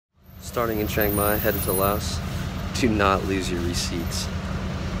Starting in Chiang Mai, headed to Laos. Do not lose your receipts.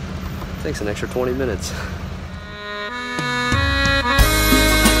 Takes an extra 20 minutes.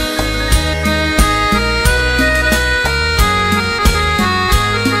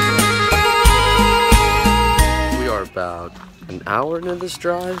 We are about an hour into this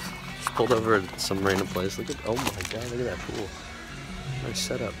drive. Just pulled over at some random place. Look at, oh my god, look at that pool. Nice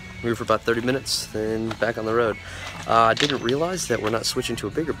setup. We were for about 30 minutes, then back on the road. I didn't realize that we're not switching to a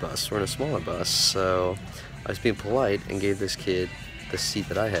bigger bus. We're in a smaller bus, so I was being polite and gave this kid the seat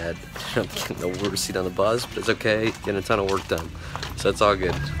that I had. I'm getting the worst seat on the bus, but it's okay. Getting a ton of work done, so it's all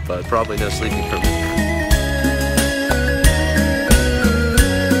good. But probably no sleeping for me.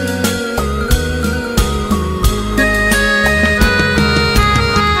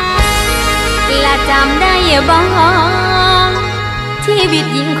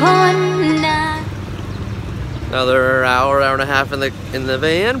 Another hour and a half in the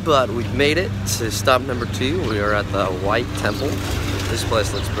van, but we've made it to stop number 2. We are at the White Temple. This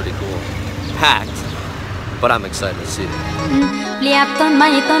place looks pretty cool. Packed, but I'm excited to see it.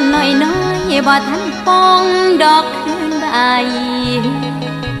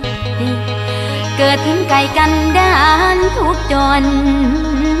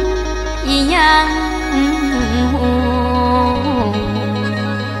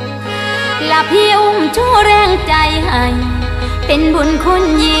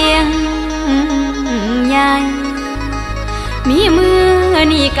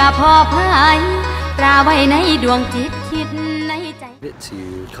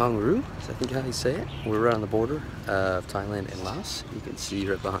 To Kongru, I think how you say it. We're right on the border of Thailand and Laos. You can see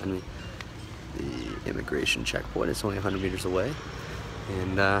right behind me the immigration checkpoint. It's only 100 meters away,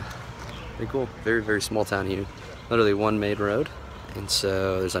 and pretty cool. Very, very small town here. Literally one main road, and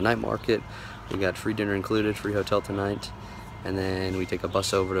so there's a night market. We got free dinner included, free hotel tonight, and then we take a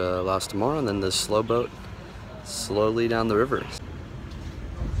bus over to Laos tomorrow, and then the slow boat slowly down the river.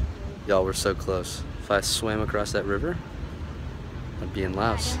 Y'all, we're so close. If I swam across that river, I'd be in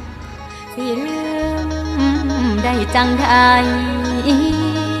Laos.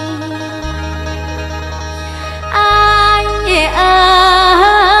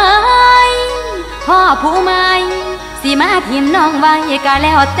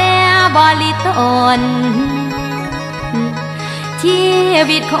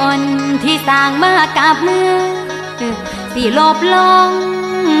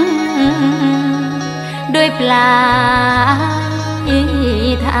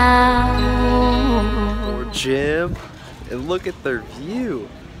 Poor Jim, and look at their view.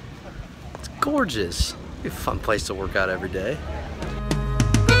 It's gorgeous. It'd be a fun place to work out every day.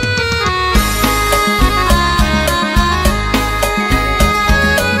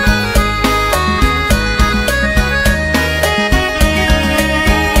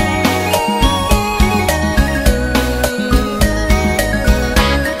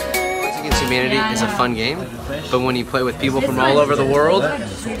 It's a fun game, but when you play with people from all over the world,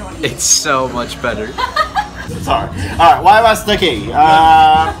 it's so much better. Sorry. Alright, why am I sticky?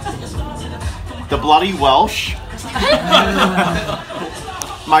 The bloody Welsh.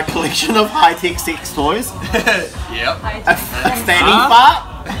 My collection of high-tech sex toys. Yep. A standing fart.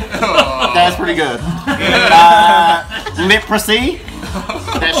 That's pretty good. Leprosy.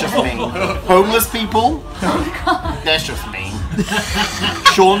 That's just mean. Homeless people. That's just mean.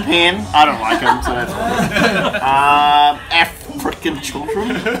 Sean Penn, I don't like him, so that's fine. African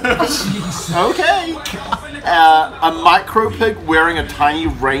children. Okay. A micro pig wearing a tiny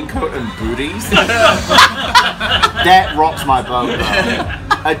raincoat and booties. That rocks my boat.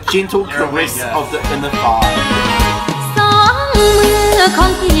 A gentle caress of in the thigh.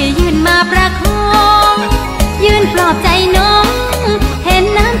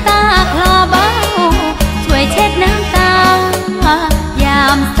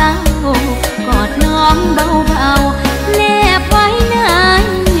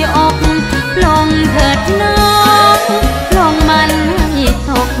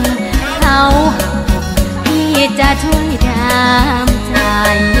จะช่วยดามใจ